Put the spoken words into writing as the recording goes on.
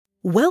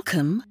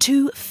Welcome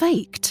to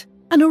Faked,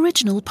 an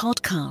original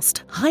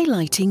podcast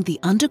highlighting the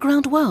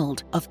underground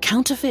world of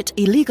counterfeit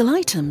illegal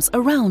items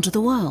around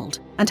the world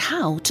and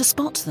how to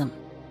spot them.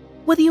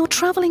 Whether you're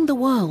traveling the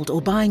world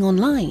or buying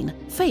online,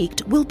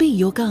 Faked will be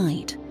your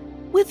guide.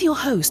 With your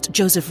host,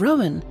 Joseph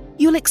Rowan,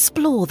 you'll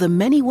explore the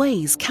many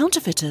ways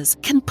counterfeiters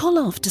can pull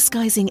off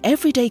disguising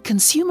everyday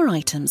consumer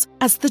items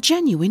as the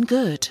genuine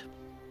good.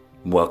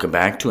 Welcome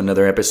back to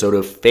another episode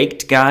of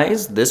Faked,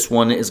 guys. This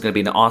one is going to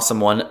be an awesome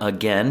one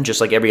again, just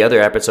like every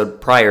other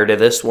episode prior to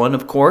this one,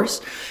 of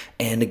course.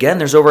 And again,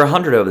 there's over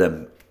 100 of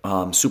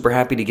them. Super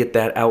happy to get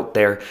that out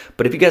there.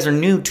 But if you guys are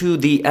new to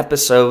the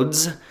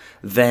episodes,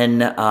 then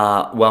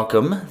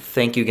welcome.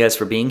 Thank you guys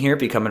for being here.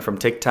 If you're coming from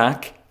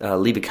TikTok,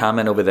 leave a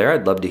comment over there.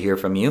 I'd love to hear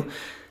from you.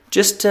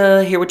 Just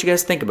hear what you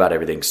guys think about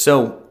everything.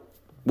 So,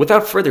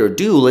 without further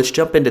ado, let's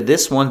jump into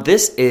this one.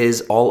 This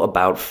is all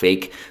about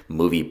fake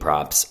movie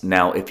props.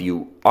 Now, if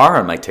you are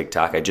on my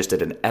TikTok, I just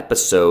did an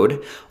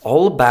episode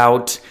all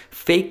about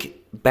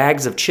fake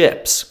bags of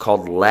chips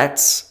called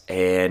Let's,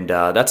 and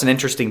that's an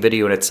interesting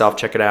video in itself.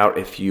 Check it out.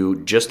 If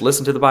you just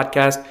listen to the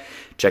podcast,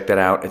 check that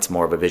out. It's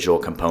more of a visual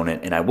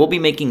component, and I will be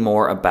making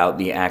more about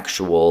the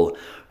actual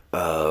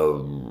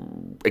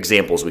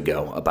examples we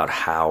go about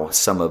how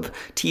some of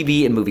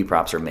TV and movie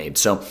props are made.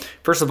 So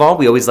first of all,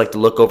 we always like to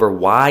look over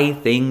why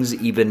things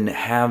even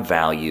have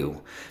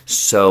value.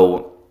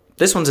 So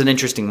this one's an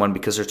interesting one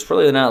because it's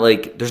really not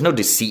like, there's no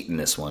deceit in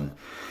this one.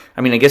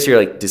 I mean, I guess you're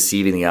like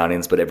deceiving the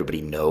audience, but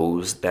everybody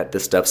knows that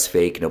this stuff's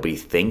fake. Nobody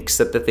thinks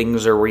that the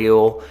things are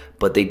real,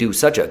 but they do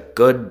such a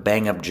good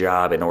bang up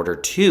job in order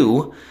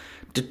to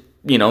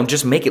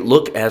just make it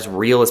look as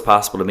real as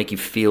possible to make you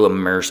feel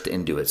immersed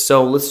into it.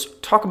 So let's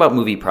talk about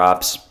movie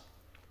props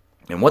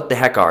and what the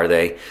heck are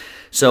they?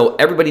 So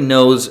everybody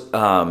knows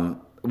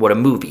what a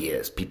movie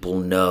is. People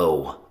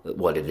know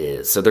what it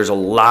is. So there's a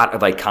lot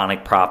of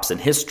iconic props in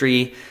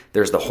history.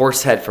 There's the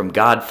horse head from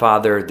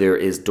Godfather. There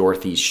is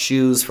Dorothy's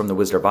shoes from The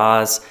Wizard of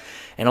Oz.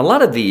 And a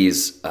lot of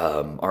these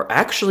are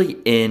actually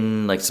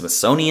in like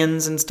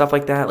Smithsonian's and stuff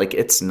like that. Like,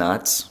 it's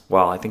nuts.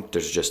 Well, I think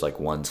there's just like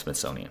one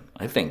Smithsonian.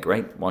 I think,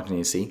 right? Washington,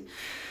 D.C.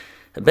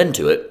 I've been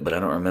to it, but I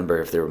don't remember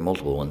if there were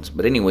multiple ones.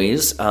 But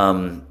anyways,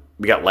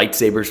 we got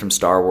lightsabers from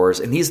Star Wars.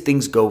 And these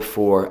things go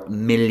for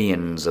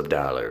millions of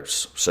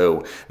dollars.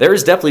 So there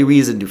is definitely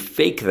reason to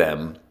fake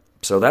them.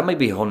 So that might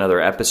be a whole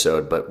nother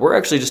episode. But we're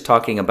actually just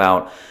talking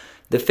about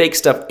the fake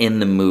stuff in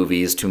the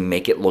movies to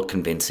make it look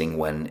convincing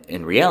when,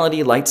 in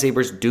reality,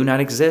 lightsabers do not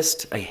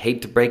exist. I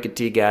hate to break it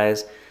to you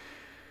guys.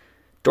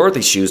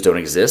 Dorothy's shoes don't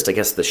exist. I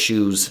guess the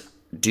shoes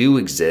do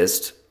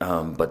exist,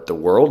 but the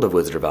world of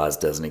Wizard of Oz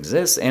doesn't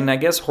exist. And I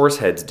guess horse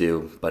heads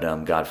do,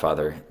 but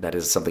Godfather, that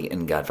is something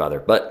in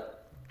Godfather.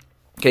 But,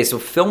 okay, so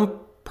film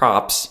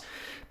props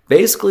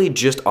basically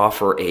just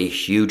offer a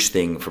huge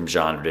thing from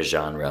genre to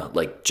genre,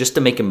 like just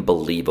to make them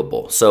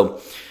believable. So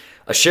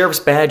a sheriff's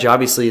badge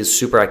obviously is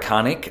super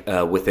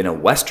iconic within a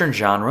Western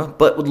genre,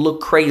 but would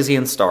look crazy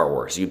in Star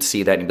Wars. You'd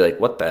see that and you'd be like,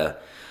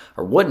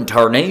 what in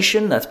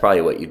tarnation? That's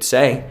probably what you'd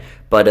say.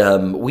 But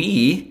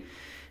we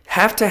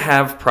have to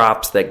have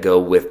props that go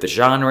with the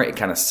genre. It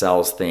kind of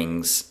sells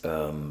things.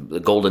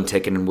 The golden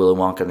ticket in Willy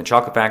Wonka and the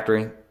Chocolate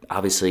Factory,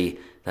 obviously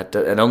that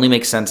only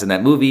makes sense in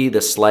that movie.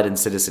 The sled in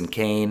Citizen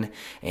Kane,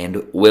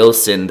 and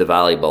Wilson the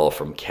volleyball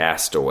from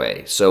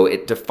Castaway. So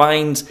it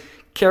defines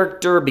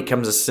character,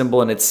 becomes a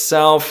symbol in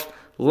itself.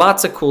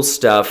 Lots of cool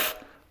stuff.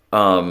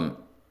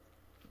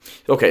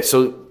 Okay,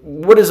 so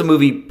what is a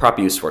movie prop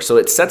used for? So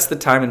it sets the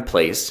time and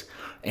place,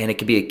 and it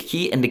can be a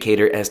key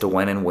indicator as to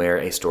when and where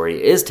a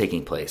story is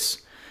taking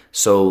place.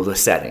 So the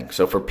setting.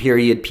 So for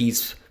period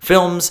piece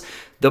films,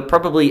 they'll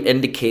probably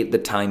indicate the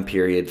time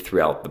period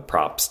throughout the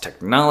prop's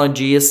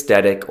technology,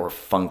 aesthetic, or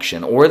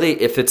function. Or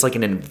if it's like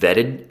an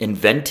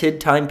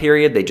invented time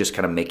period, they just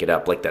kind of make it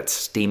up, like that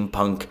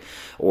steampunk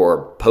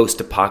or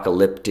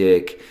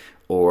post-apocalyptic,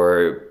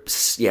 or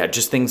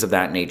just things of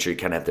that nature you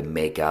kind of have to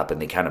make up, and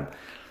they kind of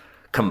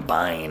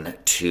combine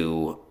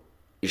two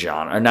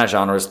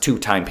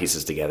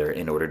timepieces together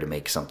in order to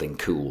make something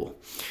cool.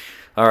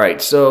 All right,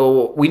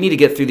 so we need to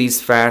get through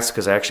these fast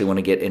because I actually want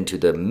to get into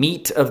the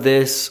meat of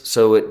this.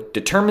 So it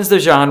determines the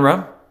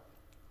genre,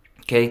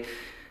 okay?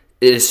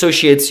 It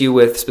associates you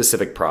with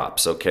specific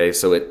props, okay?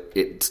 So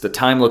it's the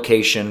time,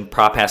 location.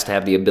 Prop has to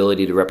have the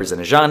ability to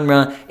represent a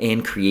genre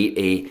and create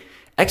a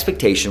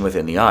expectation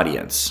within the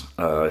audience.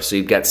 So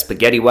you've got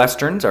spaghetti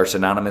westerns are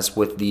synonymous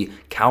with the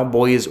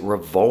cowboy's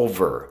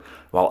revolver,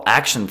 while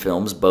action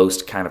films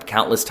boast kind of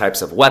countless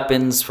types of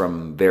weapons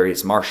from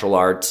various martial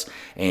arts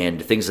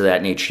and things of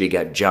that nature. You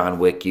got John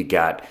Wick, you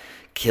got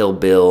Kill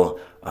Bill,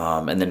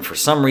 and then for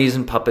some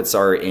reason puppets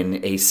are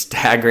in a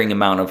staggering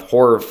amount of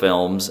horror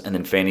films, and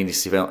then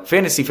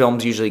fantasy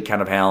films usually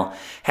kind of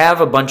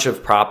have a bunch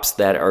of props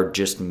that are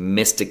just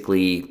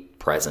mystically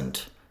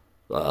present.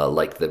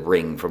 Like the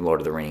ring from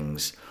Lord of the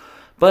Rings.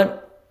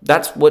 But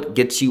that's what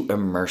gets you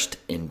immersed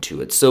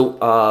into it.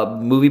 So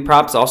movie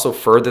props also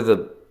further the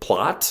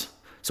plot.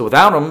 So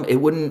without them,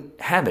 it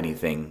wouldn't have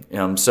anything. It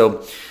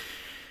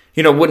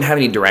wouldn't have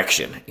any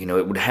direction.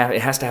 It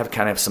has to have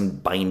kind of some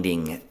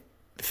binding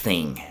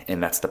thing,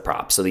 and that's the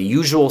prop. So the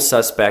usual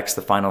suspects,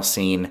 the final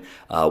scene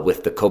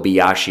with the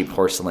Kobayashi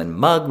porcelain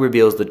mug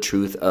reveals the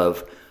truth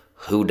of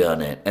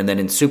whodunit. And then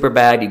in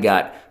Superbad, you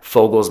got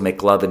Fogel's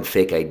McLovin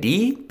fake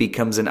ID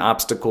becomes an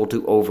obstacle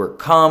to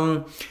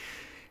overcome.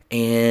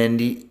 And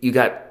you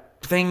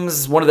got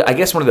things, one of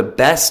the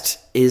best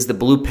is the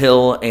blue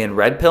pill and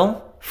red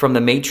pill from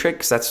the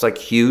Matrix. That's like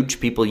huge.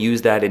 People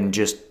use that in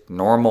just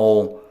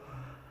normal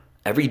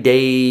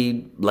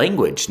everyday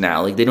language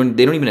now. Like they don't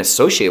even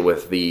associate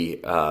with the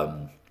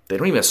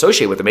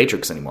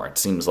Matrix anymore, it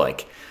seems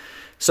like.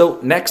 So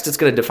next it's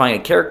going to define a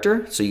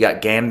character. So you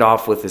got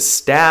Gandalf with his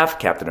staff,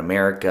 Captain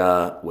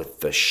America with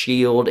the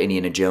shield,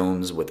 Indiana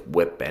Jones with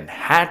whip and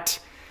hat.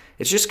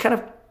 It's just kind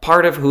of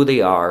part of who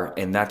they are,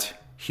 and that's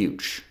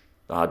huge.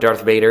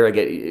 Darth Vader,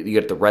 you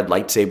get the red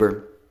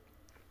lightsaber.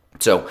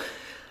 So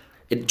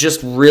it just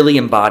really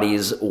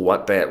embodies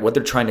what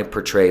they're trying to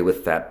portray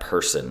with that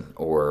person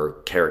or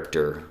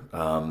character.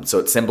 So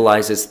it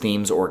symbolizes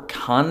themes or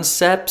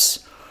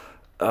concepts,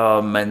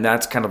 and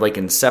that's kind of like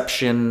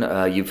Inception.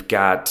 You've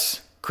got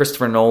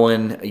Christopher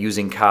Nolan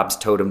using Cobb's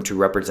totem to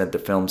represent the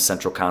film's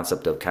central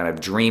concept of kind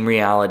of dream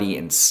reality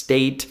and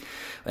state.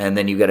 And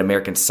then you got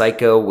American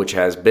Psycho, which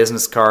has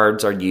business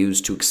cards are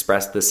used to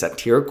express the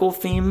satirical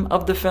theme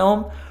of the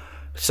film.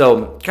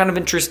 So kind of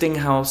interesting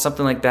how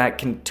something like that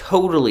can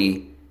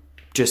totally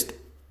just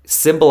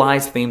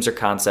symbolize themes or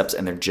concepts,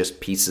 and they're just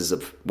pieces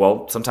of,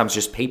 well, sometimes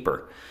just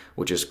paper,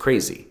 which is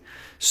crazy.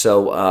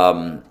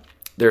 So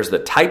there's the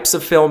types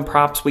of film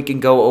props we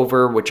can go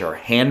over, which are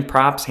hand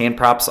props. Hand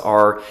props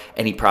are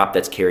any prop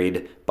that's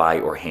carried by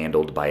or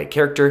handled by a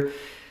character.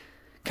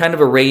 Kind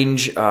of a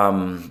range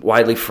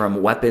widely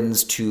from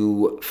weapons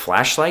to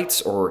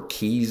flashlights or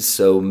keys.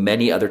 So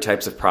many other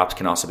types of props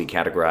can also be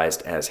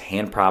categorized as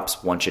hand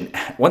props. Once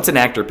an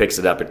actor picks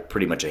it up, it's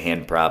pretty much a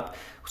hand prop,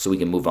 so we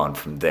can move on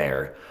from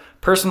there.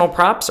 Personal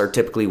props are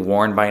typically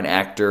worn by an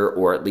actor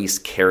or at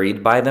least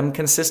carried by them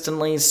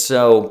consistently.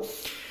 So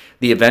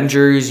the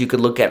Avengers, you could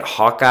look at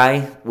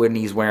Hawkeye when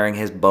he's wearing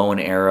his bow and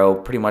arrow,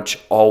 pretty much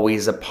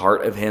always a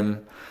part of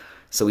him.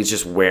 So he's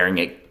just wearing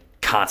it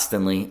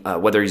constantly.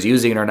 Whether he's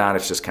using it or not,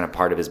 it's just kind of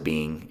part of his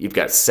being. You've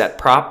got set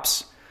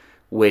props,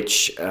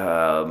 which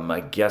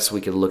I guess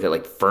we could look at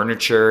like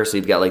furniture. So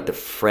you've got like the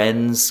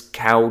Friends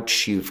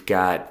couch. You've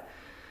got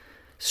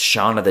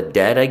Shaun of the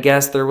Dead, I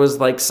guess. There was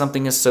like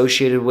something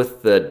associated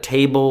with the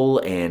table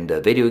and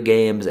video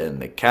games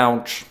and the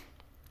couch.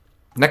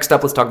 Next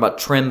up, let's talk about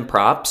trim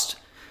props.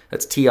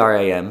 That's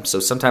TRAM. So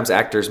sometimes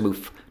actors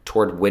move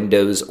toward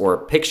windows or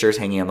pictures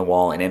hanging on the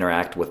wall and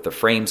interact with the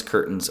frames,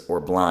 curtains, or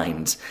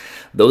blinds.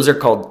 Those are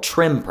called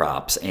trim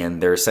props,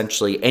 and they're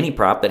essentially any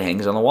prop that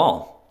hangs on the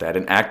wall that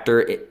an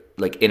actor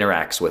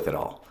interacts with it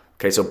all.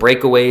 Okay, so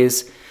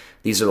breakaways,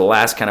 these are the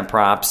last kind of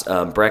props.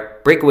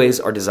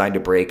 Breakaways are designed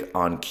to break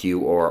on cue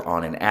or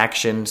on an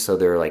action, so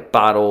they're like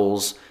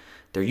bottles.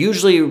 They're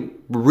usually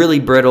really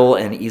brittle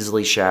and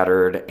easily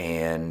shattered,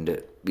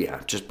 and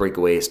yeah, just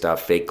breakaway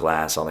stuff, fake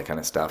glass, all that kind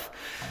of stuff.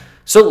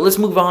 So let's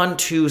move on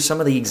to some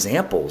of the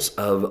examples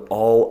of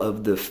all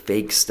of the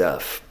fake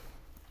stuff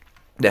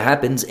that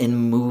happens in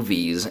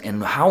movies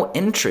and how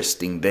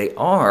interesting they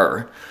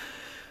are.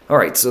 All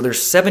right, so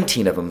there's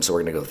 17 of them, so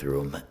we're going to go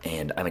through them,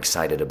 and I'm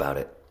excited about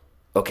it.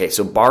 Okay,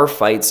 so bar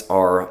fights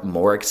are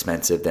more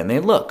expensive than they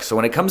look. So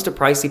when it comes to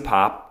pricey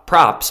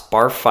props,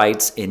 bar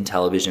fights in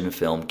television and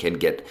film can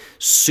get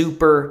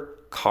super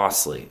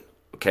costly.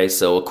 Okay,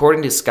 so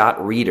according to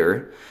Scott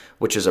Reeder,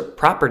 which is a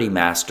property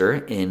master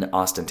in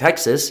Austin,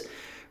 Texas,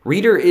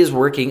 Reeder is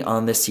working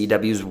on the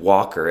CW's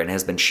Walker and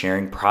has been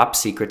sharing prop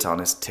secrets on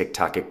his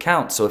TikTok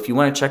account. So if you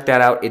want to check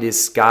that out, it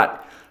is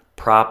Scott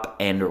Prop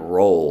and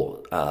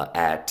Roll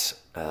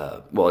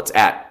it's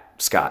at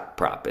Scott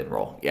Prop and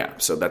Roll. Yeah,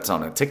 so that's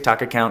on a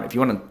TikTok account. If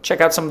you want to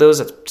check out some of those,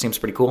 that seems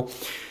pretty cool.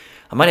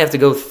 I might have to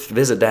go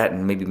visit that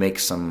and maybe make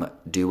some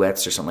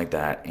duets or something like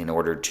that in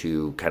order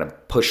to kind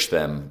of push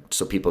them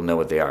so people know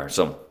what they are.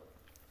 So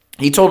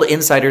he told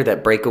Insider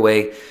that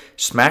breakaway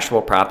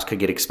smashable props could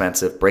get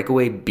expensive.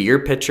 Breakaway beer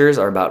pitchers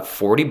are about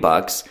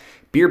 $40.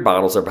 Beer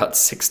bottles are about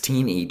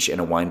 $16 each,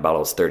 and a wine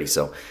bottle is $30.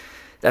 So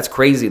that's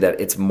crazy that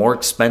it's more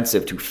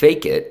expensive to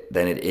fake it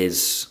than it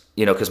is,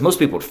 because most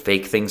people would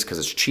fake things because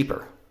it's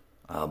cheaper.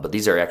 But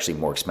these are actually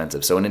more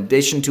expensive. So in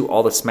addition to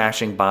all the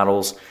smashing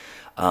bottles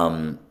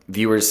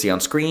viewers see on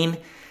screen,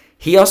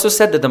 he also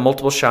said that the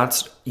multiple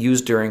shots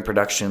used during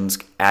productions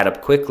add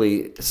up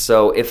quickly.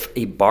 So if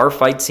a bar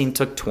fight scene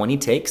took 20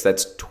 takes,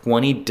 that's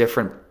 20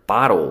 different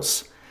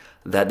bottles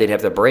that they'd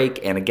have to break.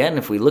 And again,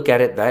 if we look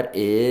at it, that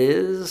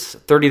is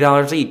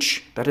 $30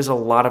 each. That is a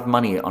lot of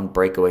money on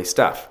breakaway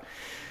stuff.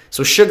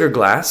 So sugar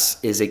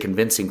glass is a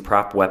convincing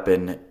prop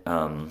weapon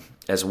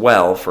as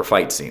well for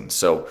fight scenes.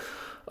 So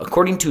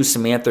according to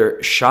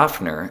Samantha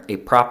Schaffner, a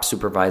prop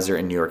supervisor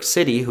in New York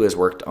City who has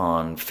worked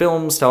on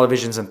films,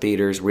 televisions, and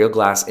theaters, real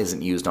glass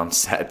isn't used on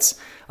sets,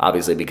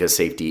 obviously because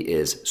safety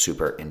is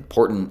super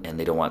important and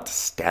they don't want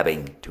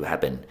stabbing to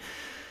happen.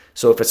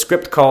 So if a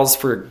script calls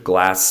for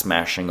glass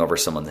smashing over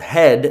someone's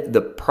head,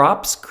 the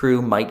props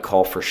crew might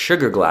call for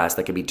sugar glass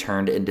that can be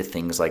turned into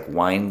things like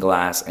wine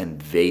glass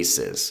and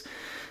vases.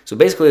 So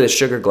basically the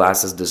sugar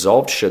glass is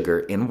dissolved sugar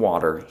in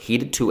water,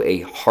 heated to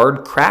a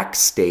hard crack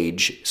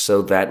stage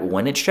so that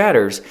when it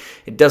shatters,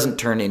 it doesn't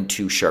turn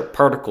into sharp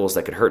particles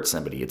that could hurt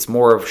somebody. It's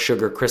more of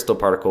sugar crystal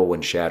particle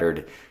when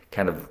shattered,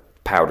 kind of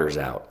powders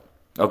out.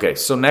 Okay,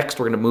 so next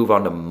we're going to move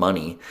on to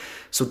money.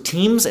 So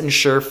teams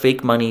ensure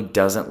fake money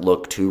doesn't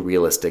look too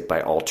realistic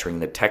by altering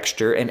the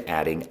texture and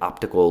adding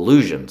optical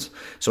illusions.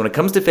 So when it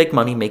comes to fake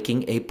money,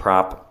 making a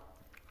prop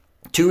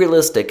too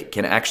realistic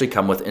can actually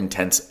come with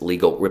intense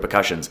legal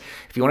repercussions.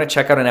 If you want to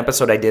check out an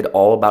episode I did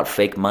all about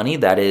fake money,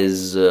 that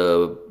is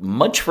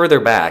much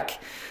further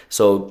back.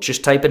 So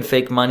just type in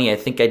fake money. I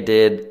think I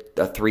did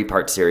a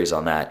 3-part series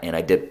on that. And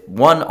I did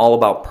one all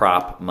about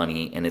prop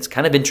money. And it's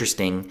kind of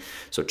interesting.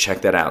 So check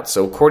that out.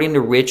 So according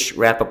to Rich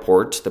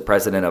Rappaport, the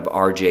president of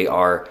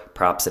RJR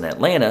Props in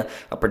Atlanta,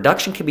 a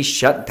production can be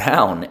shut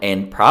down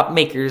and prop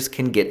makers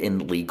can get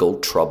in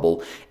legal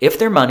trouble if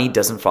their money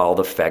doesn't follow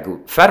the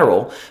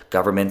federal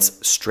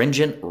government's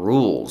stringent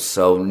rules.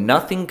 So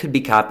nothing could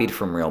be copied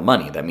from real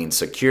money. That means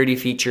security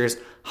features,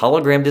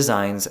 hologram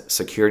designs,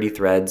 security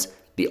threads,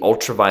 the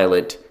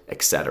ultraviolet,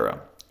 etc.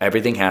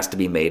 Everything has to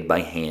be made by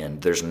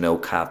hand. There's no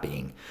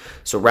copying.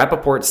 So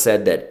Rappaport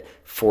said that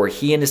for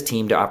he and his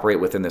team to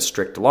operate within the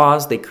strict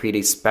laws, they create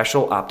a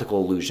special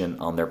optical illusion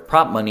on their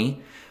prop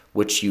money,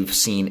 which you've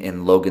seen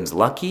in Logan's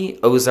Lucky,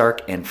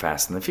 Ozark, and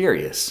Fast and the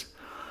Furious.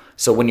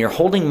 So when you're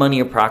holding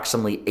money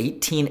approximately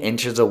 18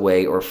 inches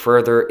away or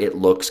further, it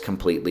looks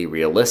completely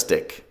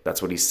realistic.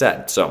 That's what he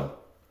said. So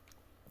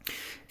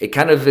it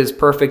kind of is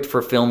perfect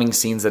for filming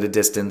scenes at a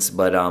distance,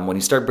 but when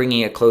you start bringing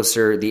it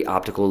closer, the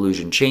optical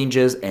illusion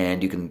changes,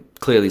 and you can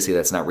clearly see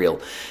that's not real.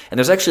 And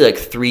there's actually like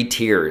 3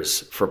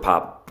 tiers for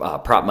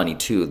prop money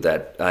too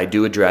that I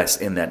do address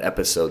in that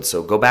episode.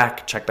 So go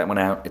back, check that one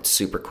out. It's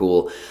super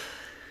cool.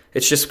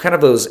 It's just kind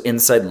of those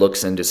inside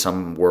looks into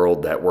some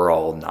world that we're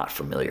all not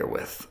familiar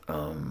with.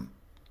 And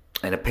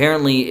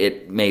apparently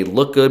it may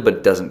look good, but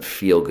it doesn't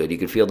feel good. You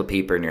can feel the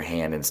paper in your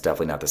hand, and it's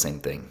definitely not the same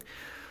thing.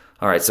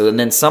 All right, so and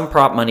then some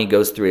prop money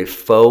goes through a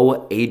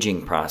faux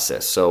aging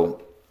process.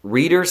 So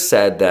Reader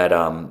said that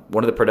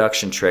one of the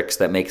production tricks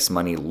that makes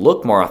money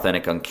look more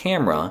authentic on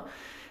camera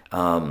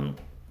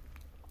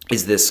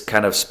is this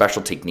kind of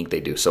special technique they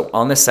do. So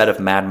on the set of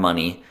Mad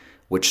Money,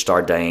 which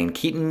starred Diane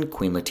Keaton,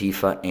 Queen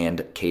Latifah,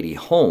 and Katie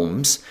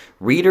Holmes,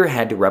 Reader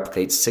had to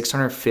replicate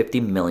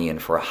 $650 million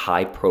for a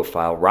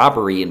high-profile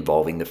robbery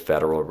involving the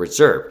Federal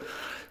Reserve.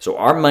 So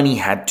our money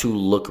had to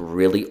look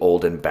really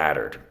old and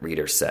battered,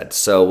 Reader said.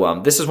 So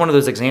this is one of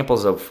those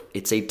examples of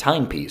it's a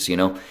timepiece, you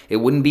know. It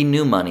wouldn't be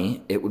new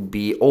money. It would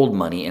be old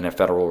money in a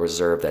Federal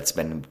Reserve that's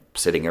been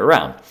sitting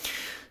around.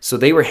 So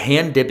they were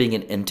hand dipping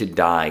it into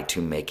dye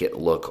to make it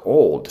look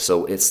old.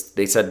 So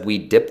they said we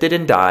dipped it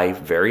in dye,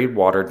 very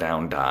watered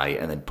down dye,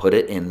 and then put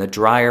it in the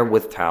dryer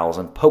with towels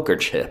and poker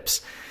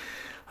chips.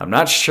 I'm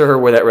not sure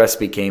where that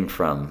recipe came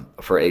from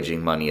for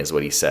aging money is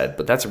what he said,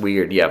 but that's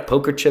weird. Yeah,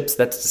 poker chips,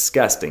 that's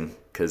disgusting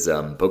because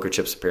poker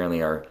chips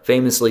apparently are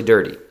famously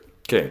dirty.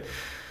 Okay,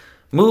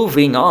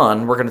 moving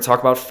on, we're going to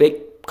talk about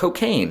fake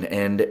cocaine,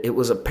 and it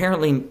was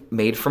apparently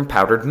made from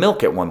powdered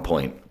milk at one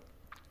point.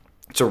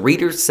 So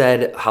Reader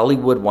said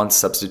Hollywood once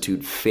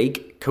substituted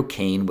fake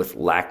cocaine with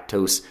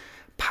lactose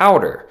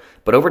powder,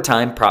 but over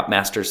time, prop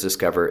masters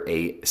discover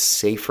a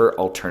safer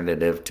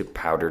alternative to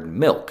powdered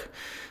milk.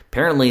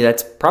 Apparently,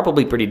 that's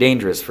probably pretty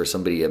dangerous for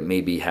somebody that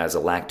maybe has a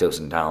lactose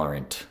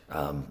intolerant.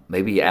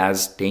 Maybe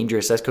as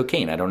dangerous as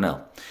cocaine, I don't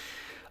know.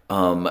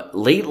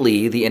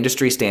 Lately, the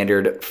industry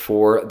standard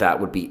for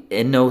that would be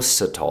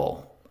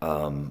inositol.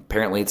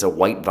 Apparently, it's a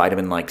white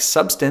vitamin-like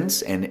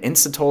substance, and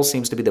inositol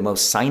seems to be the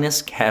most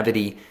sinus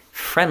cavity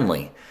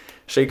friendly.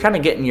 So you're kind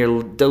of getting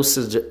your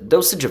dosage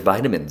of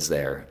vitamins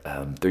there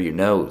through your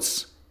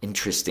nose.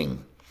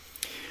 Interesting.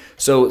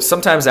 So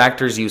sometimes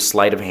actors use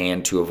sleight of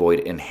hand to avoid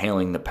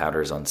inhaling the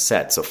powders on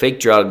set. So fake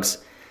drugs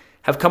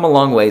have come a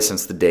long way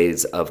since the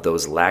days of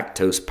those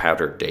lactose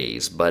powder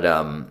days, but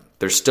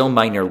there's still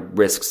minor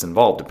risks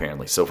involved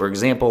apparently. So for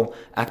example,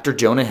 actor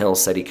Jonah Hill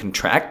said he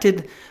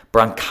contracted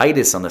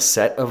bronchitis on the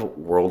set of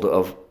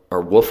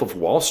Wolf of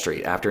Wall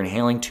Street after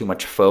inhaling too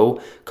much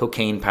faux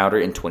cocaine powder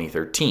in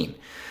 2013.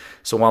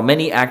 So while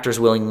many actors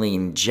willingly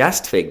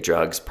ingest fake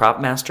drugs,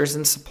 prop masters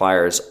and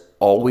suppliers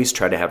always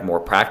try to have more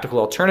practical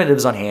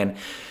alternatives on hand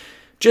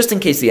just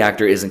in case the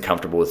actor isn't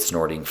comfortable with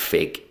snorting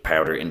fake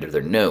powder into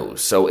their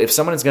nose. So if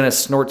someone is going to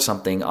snort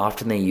something,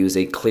 often they use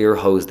a clear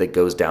hose that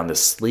goes down the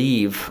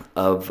sleeve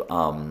of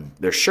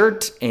their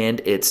shirt,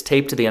 and it's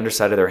taped to the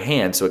underside of their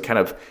hand, so it kind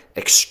of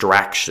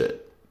extracts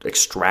it.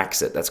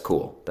 That's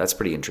cool. That's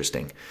pretty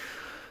interesting.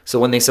 So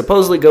when they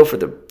supposedly go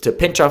to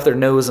pinch off their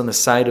nose on the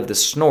side of the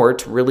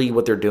snort, really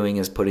what they're doing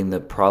is putting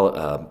the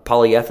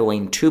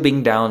polyethylene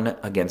tubing down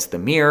against the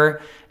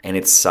mirror, and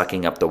it's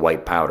sucking up the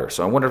white powder.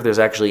 So I wonder if there's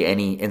actually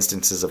any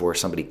instances of where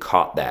somebody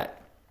caught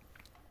that.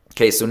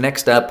 Okay, so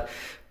next up,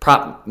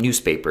 prop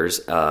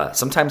newspapers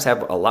sometimes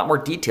have a lot more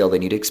detail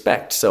than you'd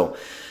expect. So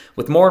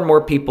With more and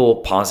more people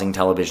pausing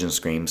television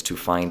screens to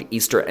find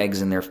Easter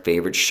eggs in their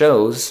favorite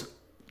shows,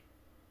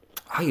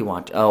 how you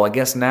watch? Oh, I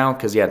guess now,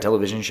 because,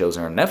 television shows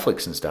are on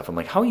Netflix and stuff. I'm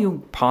like, how are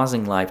you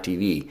pausing live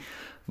TV?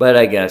 But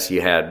I guess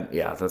you had,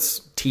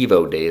 that's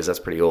TiVo days. That's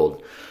pretty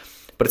old.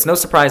 But it's no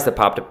surprise that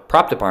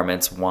prop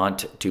departments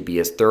want to be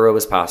as thorough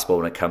as possible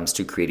when it comes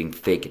to creating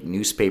fake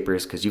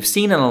newspapers, because you've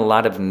seen in a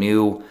lot of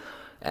new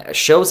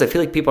shows, I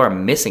feel like people are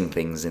missing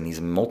things in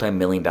these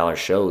multi-million-dollar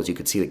shows. You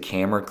could see the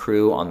camera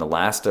crew on The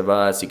Last of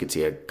Us. You could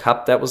see a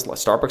cup that was a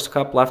Starbucks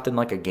cup left in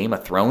like a Game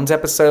of Thrones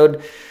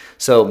episode.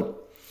 So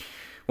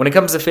when it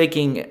comes to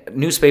faking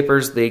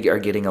newspapers, they are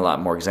getting a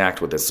lot more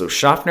exact with this. So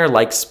Schaffner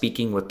likes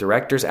speaking with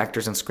directors,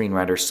 actors, and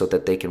screenwriters so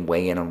that they can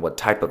weigh in on what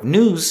type of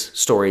news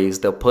stories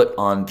they'll put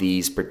on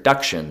these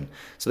production.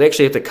 So they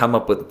actually have to come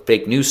up with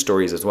fake news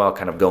stories as well,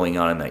 kind of going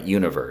on in that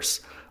universe,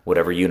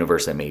 whatever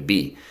universe it may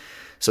be.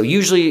 So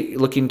usually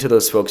looking to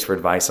those folks for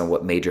advice on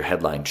what major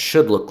headlines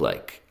should look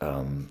like.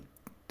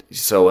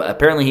 So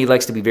apparently he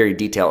likes to be very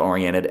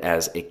detail-oriented,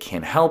 as it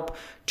can help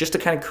just to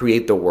kind of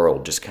create the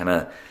world, just kind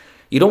of.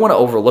 You don't want to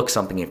overlook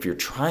something if you're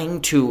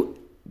trying to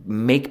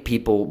make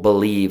people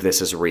believe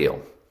this is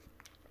real.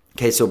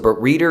 Okay, so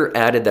but Reader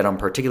added that on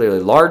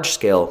particularly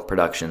large-scale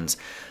productions,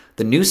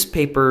 the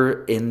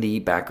newspaper in the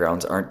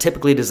backgrounds aren't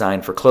typically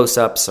designed for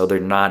close-ups, so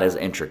they're not as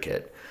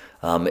intricate.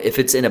 If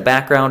it's in a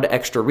background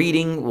extra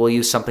reading, we'll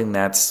use something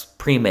that's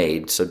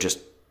pre-made, so just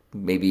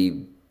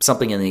maybe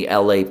something in the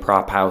LA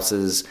prop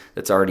houses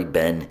that's already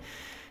been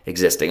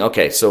existing.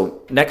 Okay,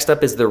 so next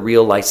up is the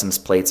real license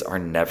plates are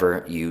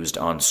never used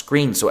on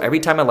screen. So every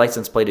time a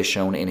license plate is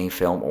shown in a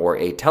film or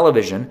a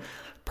television,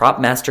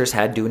 prop masters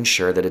had to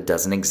ensure that it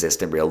doesn't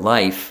exist in real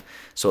life.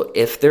 So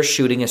if they're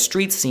shooting a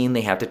street scene,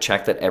 they have to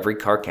check that every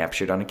car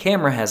captured on a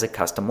camera has a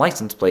custom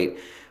license plate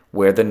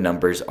where the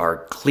numbers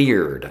are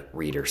cleared,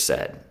 Reader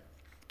said.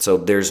 So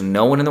there's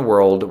no one in the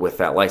world with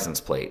that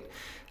license plate.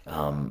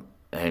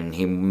 And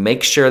he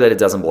makes sure that it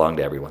doesn't belong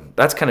to everyone.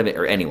 That's kind of,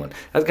 or anyone.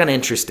 That's kind of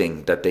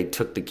interesting that they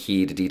took the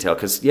key to detail,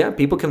 because,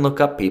 people can look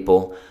up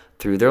people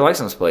through their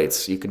license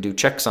plates. You can do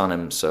checks on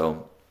them,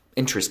 so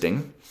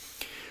interesting.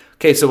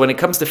 Okay, so when it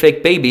comes to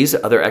fake babies,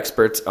 other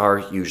experts are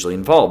usually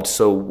involved.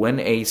 So when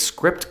a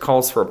script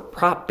calls for a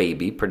prop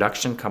baby,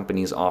 production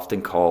companies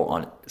often call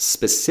on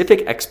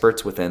specific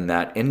experts within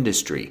that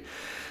industry.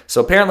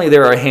 So apparently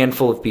there are a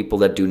handful of people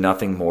that do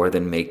nothing more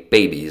than make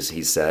babies,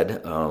 he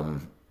said.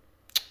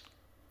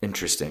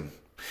 Interesting.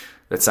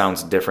 That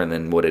sounds different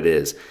than what it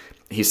is.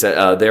 He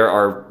said there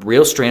are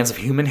real strands of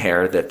human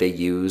hair that they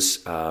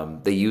use.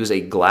 They use a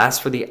glass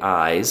for the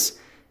eyes,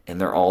 and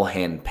they're all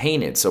hand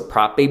painted. So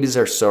prop babies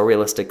are so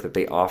realistic that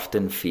they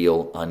often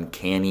feel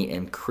uncanny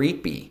and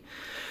creepy.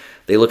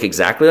 They look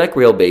exactly like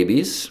real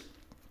babies.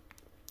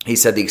 He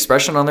said the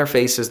expression on their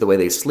faces, the way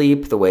they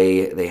sleep, the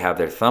way they have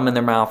their thumb in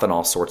their mouth, and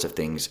all sorts of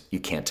things, you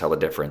can't tell the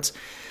difference.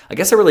 I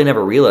guess I really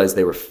never realized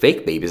they were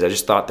fake babies. I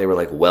just thought they were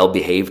like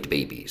well-behaved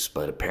babies.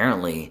 But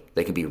apparently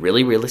they can be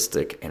really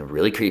realistic and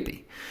really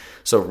creepy.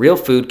 So real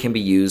food can be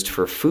used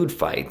for food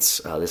fights.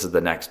 This is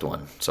the next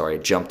one. Sorry, I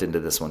jumped into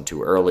this one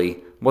too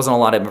early. Wasn't a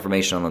lot of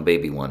information on the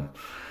baby one.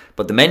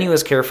 But the menu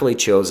is carefully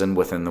chosen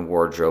within the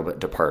wardrobe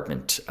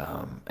department.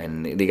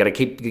 And they got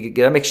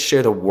to make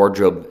sure the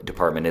wardrobe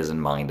department is in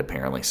mind,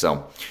 apparently.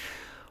 So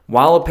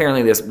while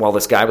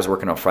this guy was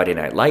working on Friday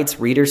Night Lights,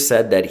 Reader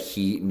said that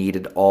he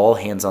needed all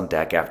hands on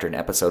deck after an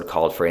episode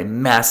called for a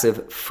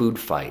massive food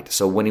fight.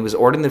 So when he was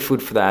ordering the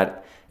food for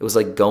that, it was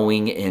like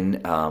going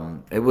in,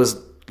 it was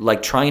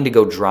like trying to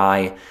go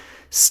dry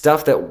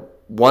stuff that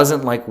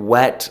wasn't like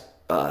wet,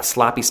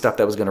 sloppy stuff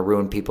that was going to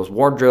ruin people's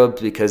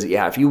wardrobes. Because,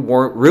 if you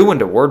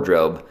ruined a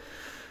wardrobe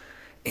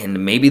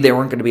and maybe they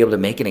weren't going to be able to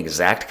make an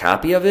exact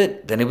copy of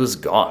it, then it was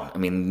gone. I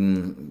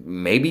mean,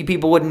 maybe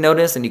people wouldn't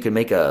notice and you could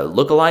make a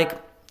lookalike.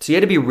 So you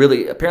have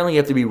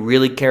to be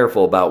really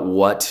careful about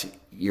what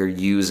you're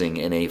using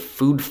in a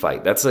food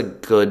fight. That's a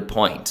good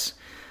point.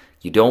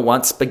 You don't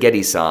want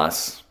spaghetti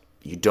sauce.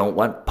 You don't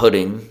want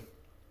pudding.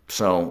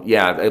 So,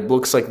 it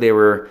looks like they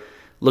were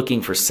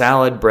looking for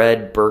salad,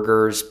 bread,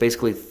 burgers,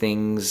 basically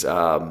things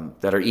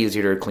that are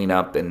easier to clean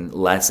up and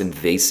less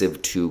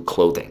invasive to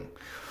clothing.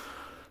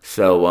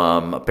 So,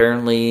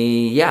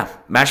 apparently,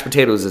 mashed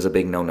potatoes is a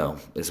big no-no,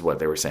 is what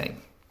they were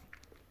saying.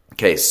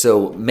 Okay,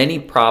 so many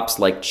props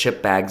like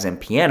chip bags and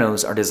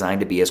pianos are designed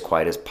to be as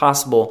quiet as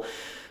possible.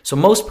 So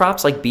most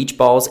props like beach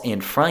balls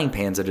and frying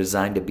pans are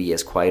designed to be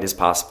as quiet as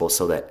possible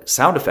so that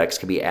sound effects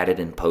can be added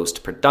in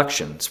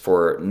post-productions.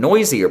 For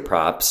noisier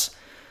props,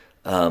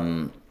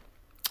 this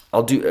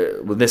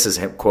is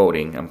him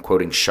quoting, I'm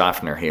quoting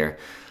Schaffner here.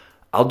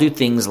 I'll do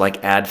things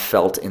like add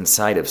felt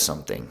inside of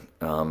something,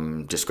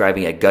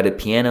 describing a gutted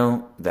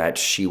piano that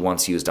she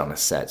once used on a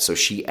set. So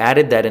she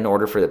added that in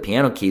order for the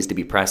piano keys to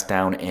be pressed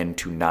down and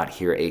to not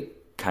hear a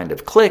kind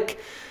of click,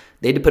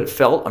 they had to put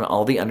felt on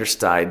all the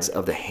undersides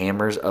of the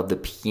hammers of the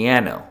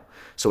piano.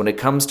 So when it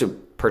comes to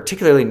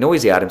particularly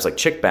noisy items like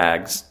chip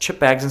bags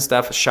and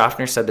stuff,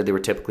 Schaffner said that they were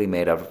typically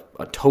made of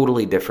a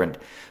totally different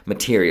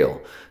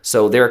material.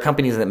 So there are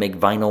companies that make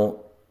vinyl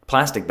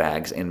plastic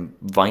bags and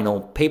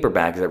vinyl paper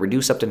bags that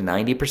reduce up to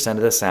 90%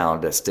 of the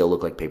sound that still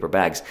look like paper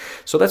bags.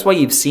 So that's why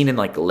you've seen in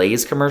like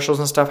Lay's commercials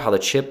and stuff how the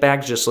chip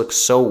bags just look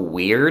so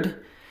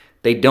weird.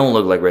 They don't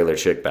look like regular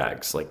chip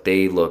bags. Like,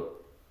 they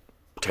look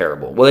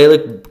terrible. Well, they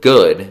look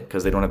good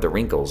because they don't have the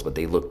wrinkles, but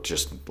they look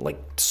just like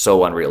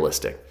so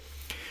unrealistic.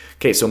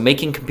 Okay, so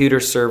making computer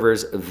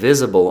servers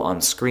visible on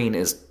screen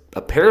is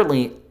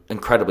apparently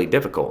incredibly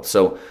difficult.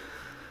 So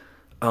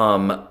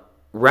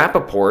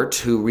Rappaport,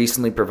 who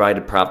recently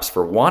provided props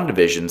for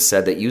WandaVision,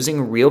 said that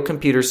using real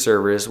computer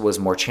servers was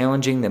more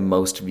challenging than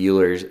most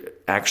viewers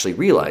actually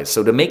realize.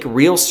 So to make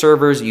real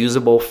servers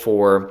usable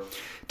for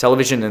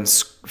television and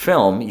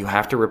film, you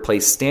have to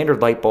replace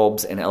standard light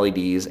bulbs and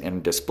LEDs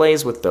and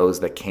displays with those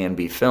that can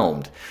be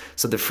filmed.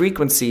 So the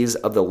frequencies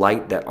of the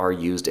light that are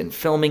used in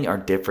filming are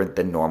different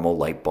than normal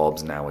light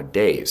bulbs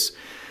nowadays.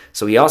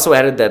 So he also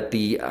added that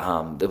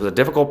it was a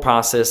difficult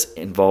process,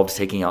 involved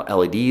taking out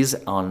LEDs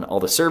on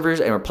all the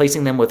servers and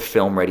replacing them with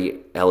film-ready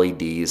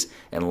LEDs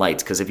and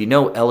lights. Because if you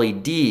know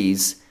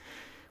LEDs,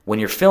 when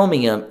you're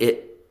filming them,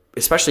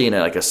 especially in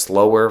a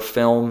slower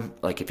film,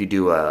 like if you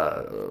do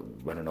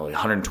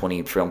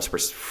 120 frames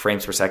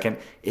per second,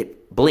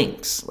 it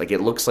blinks. Like, it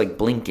looks like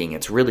blinking.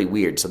 It's really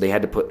weird. So they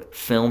had to put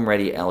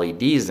film-ready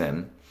LEDs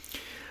in,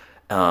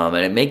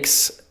 and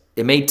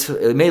it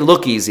may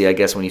look easy, I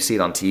guess, when you see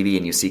it on TV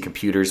and you see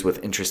computers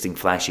with interesting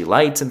flashy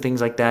lights and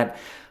things like that.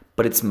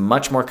 But it's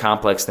much more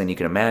complex than you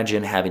can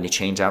imagine, having to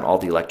change out all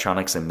the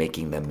electronics and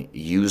making them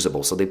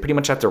usable. So they pretty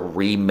much have to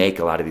remake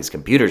a lot of these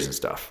computers and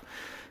stuff.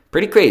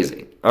 Pretty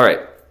crazy. All right.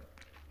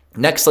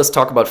 Next, let's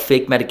talk about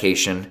fake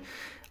medication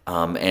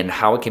and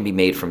how it can be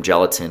made from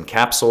gelatin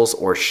capsules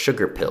or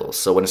sugar pills.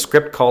 So when a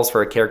script calls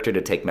for a character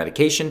to take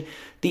medication,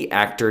 the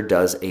actor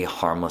does a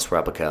harmless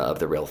replica of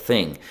the real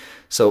thing.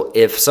 So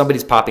if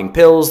somebody's popping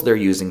pills, they're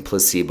using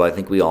placebo. I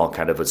think we all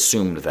kind of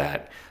assumed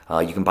that.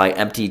 You can buy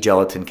empty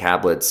gelatin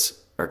tablets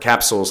or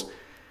capsules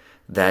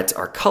that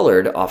are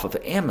colored off of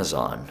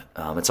Amazon.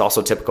 It's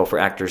also typical for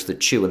actors to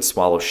chew and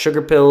swallow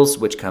sugar pills,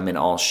 which come in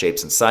all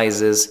shapes and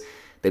sizes.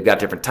 They've got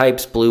different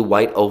types: blue,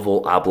 white,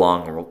 oval,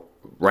 oblong,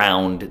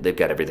 round. They've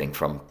got everything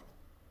from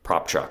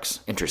prop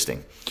trucks.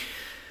 Interesting.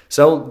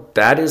 So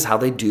that is how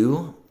they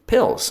do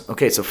pills.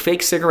 Okay, so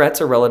fake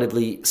cigarettes are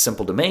relatively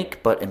simple to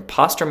make, but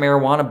imposter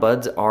marijuana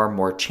buds are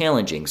more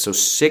challenging. So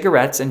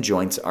cigarettes and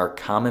joints are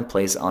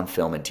commonplace on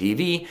film and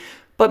TV,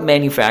 but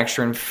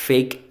manufacturing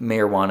fake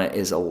marijuana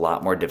is a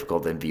lot more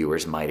difficult than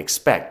viewers might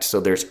expect. So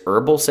there's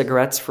herbal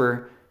cigarettes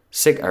for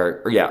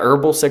cigarettes.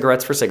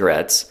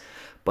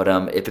 But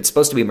if it's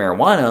supposed to be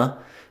marijuana,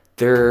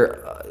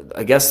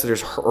 I guess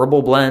there's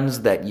herbal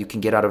blends that you can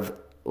get out of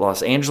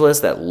Los Angeles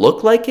that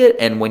look like it,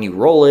 and when you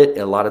roll it,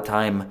 a lot of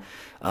time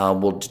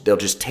they'll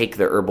just take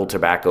the herbal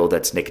tobacco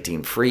that's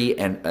nicotine-free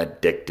and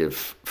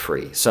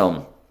addictive-free.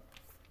 So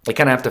they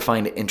kind of have to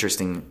find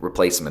interesting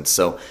replacements.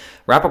 So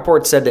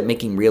Rappaport said that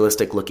making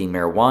realistic-looking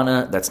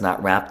marijuana that's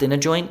not wrapped in a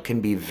joint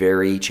can be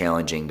very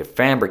challenging to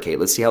fabricate.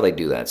 Let's see how they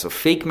do that. So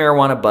fake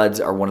marijuana buds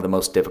are one of the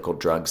most difficult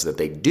drugs that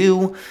they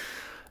do.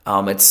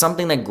 It's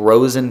something that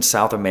grows in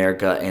South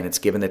America, and it's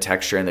given the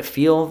texture and the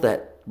feel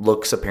that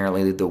looks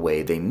apparently the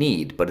way they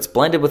need. But it's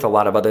blended with a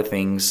lot of other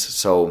things,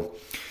 so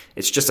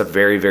it's just a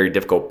very, very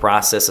difficult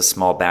process. A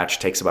small batch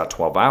takes about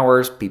 12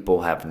 hours.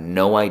 People have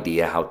no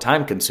idea how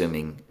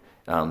time-consuming.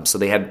 So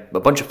they had a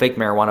bunch of fake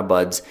marijuana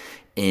buds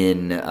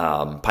in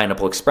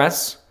Pineapple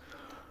Express.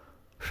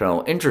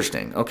 So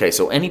interesting. Okay,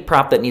 so any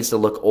prop that needs to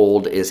look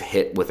old is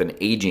hit with an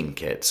aging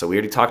kit. So we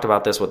already talked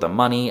about this with the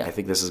money. I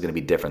think this is going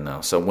to be different though.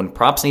 So when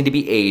props need to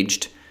be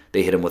aged,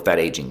 they hit them with that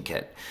aging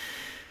kit.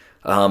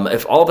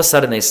 If all of a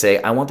sudden they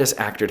say, I want this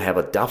actor to have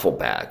a duffel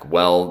bag,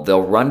 well,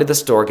 they'll run to the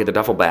store, get a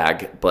duffel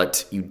bag,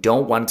 but you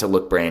don't want it to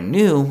look brand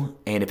new.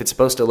 And if it's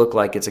supposed to look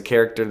like it's a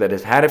character that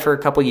has had it for a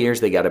couple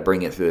years, they got to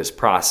bring it through this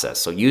process.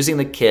 So using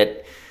the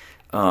kit,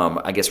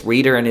 I guess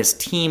Reader and his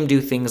team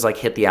do things like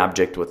hit the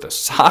object with a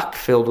sock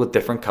filled with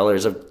different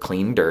colors of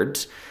clean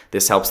dirt.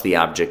 This helps the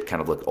object kind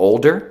of look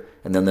older,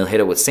 and then they'll hit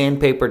it with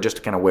sandpaper just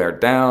to kind of wear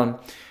it down.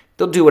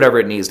 They'll do whatever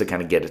it needs to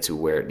kind of get it to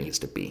where it needs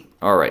to be.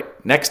 All right,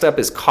 next up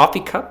is coffee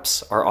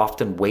cups are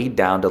often weighed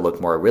down to look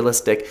more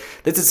realistic.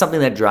 This is something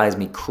that drives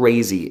me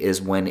crazy,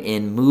 is when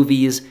in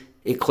movies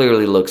it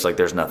clearly looks like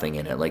there's nothing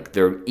in it. Like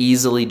they're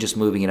easily just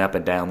moving it up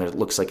and down. It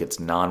looks like it's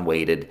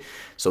non-weighted.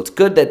 So it's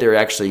good that they're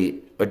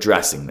actually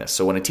addressing this.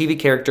 So when a TV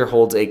character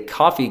holds a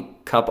coffee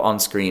cup on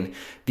screen,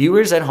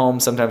 viewers at home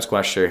sometimes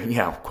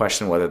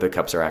question whether the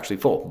cups are actually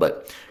full.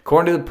 But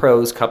according to the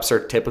pros, cups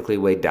are typically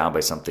weighed down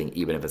by something,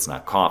 even if it's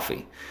not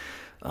coffee.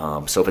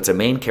 So if it's a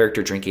main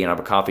character drinking out of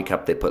a coffee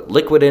cup, they put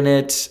liquid in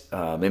it.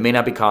 It may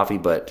not be coffee,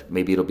 but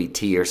maybe it'll be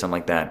tea or something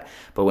like that.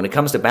 But when it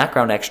comes to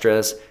background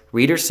extras,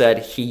 Reader said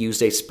he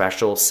used a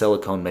special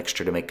silicone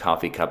mixture to make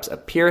coffee cups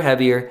appear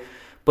heavier,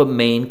 but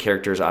main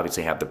characters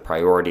obviously have the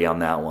priority on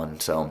that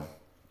one. So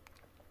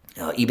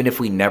even if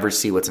we never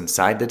see what's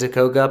inside the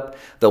to-go cup,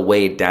 they'll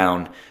weigh it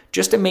down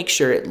just to make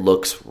sure it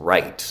looks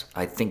right.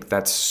 I think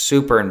that's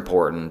super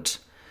important,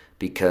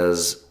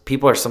 because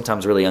people are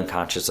sometimes really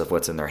unconscious of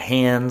what's in their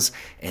hands,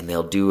 and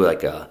they'll do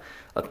like a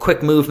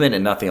quick movement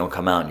and nothing will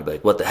come out, and you'll be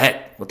like, what the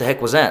heck? What the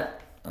heck was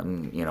that?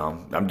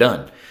 I'm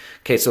done.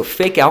 Okay, so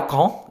fake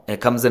alcohol,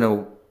 it comes in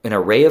an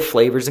array of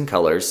flavors and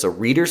colors. So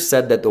readers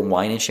said that the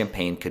wine and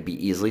champagne could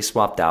be easily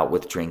swapped out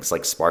with drinks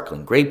like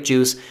sparkling grape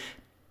juice,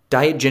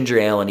 diet ginger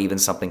ale, and even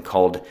something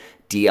called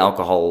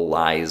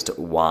de-alcoholized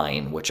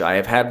wine, which I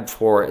have had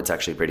before. It's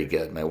actually pretty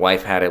good. My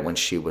wife had it when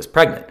she was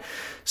pregnant.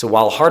 So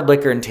while hard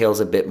liquor entails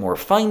a bit more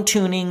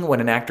fine-tuning, when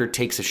an actor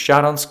takes a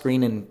shot on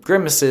screen and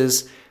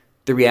grimaces,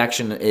 the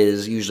reaction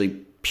is usually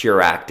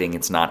pure acting.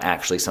 It's not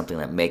actually something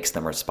that makes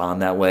them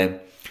respond that way.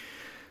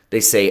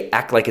 They say,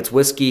 act like it's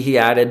whiskey, he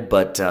added,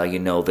 but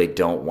they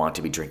don't want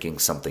to be drinking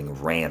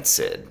something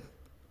rancid.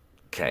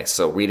 Okay,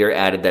 so reader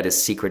added that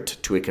his secret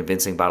to a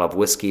convincing bottle of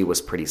whiskey was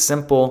pretty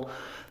simple.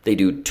 They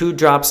do 2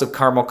 drops of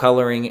caramel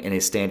coloring in a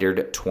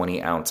standard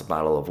 20-ounce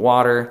bottle of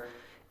water,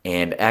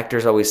 and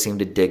actors always seem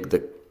to dig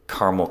the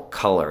caramel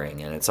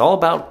coloring, and it's all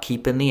about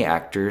keeping the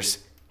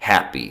actors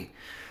happy.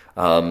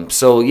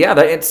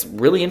 It's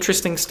really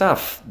interesting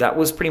stuff. That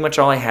was pretty much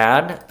all I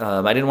had.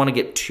 I didn't want to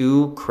get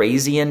too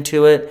crazy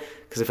into it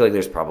because I feel like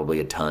there's probably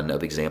a ton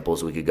of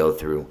examples we could go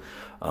through,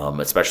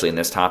 especially in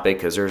this topic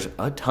because there's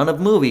a ton of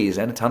movies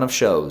and a ton of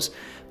shows.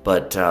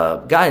 But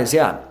guys,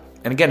 yeah.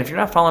 And again, if you're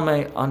not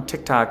following me on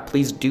TikTok,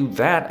 please do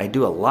that. I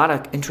do a lot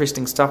of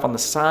interesting stuff on the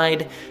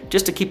side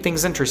just to keep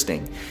things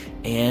interesting.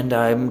 And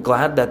I'm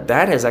glad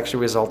that has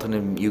actually resulted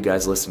in you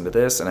guys listening to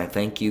this. And I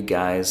thank you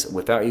guys.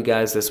 Without you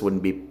guys, this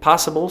wouldn't be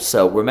possible.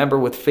 So remember,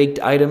 with faked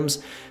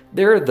items,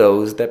 there are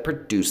those that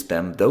produce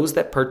them, those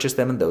that purchase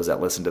them, and those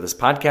that listen to this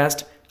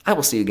podcast. I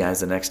will see you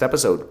guys in the next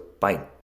episode. Bye.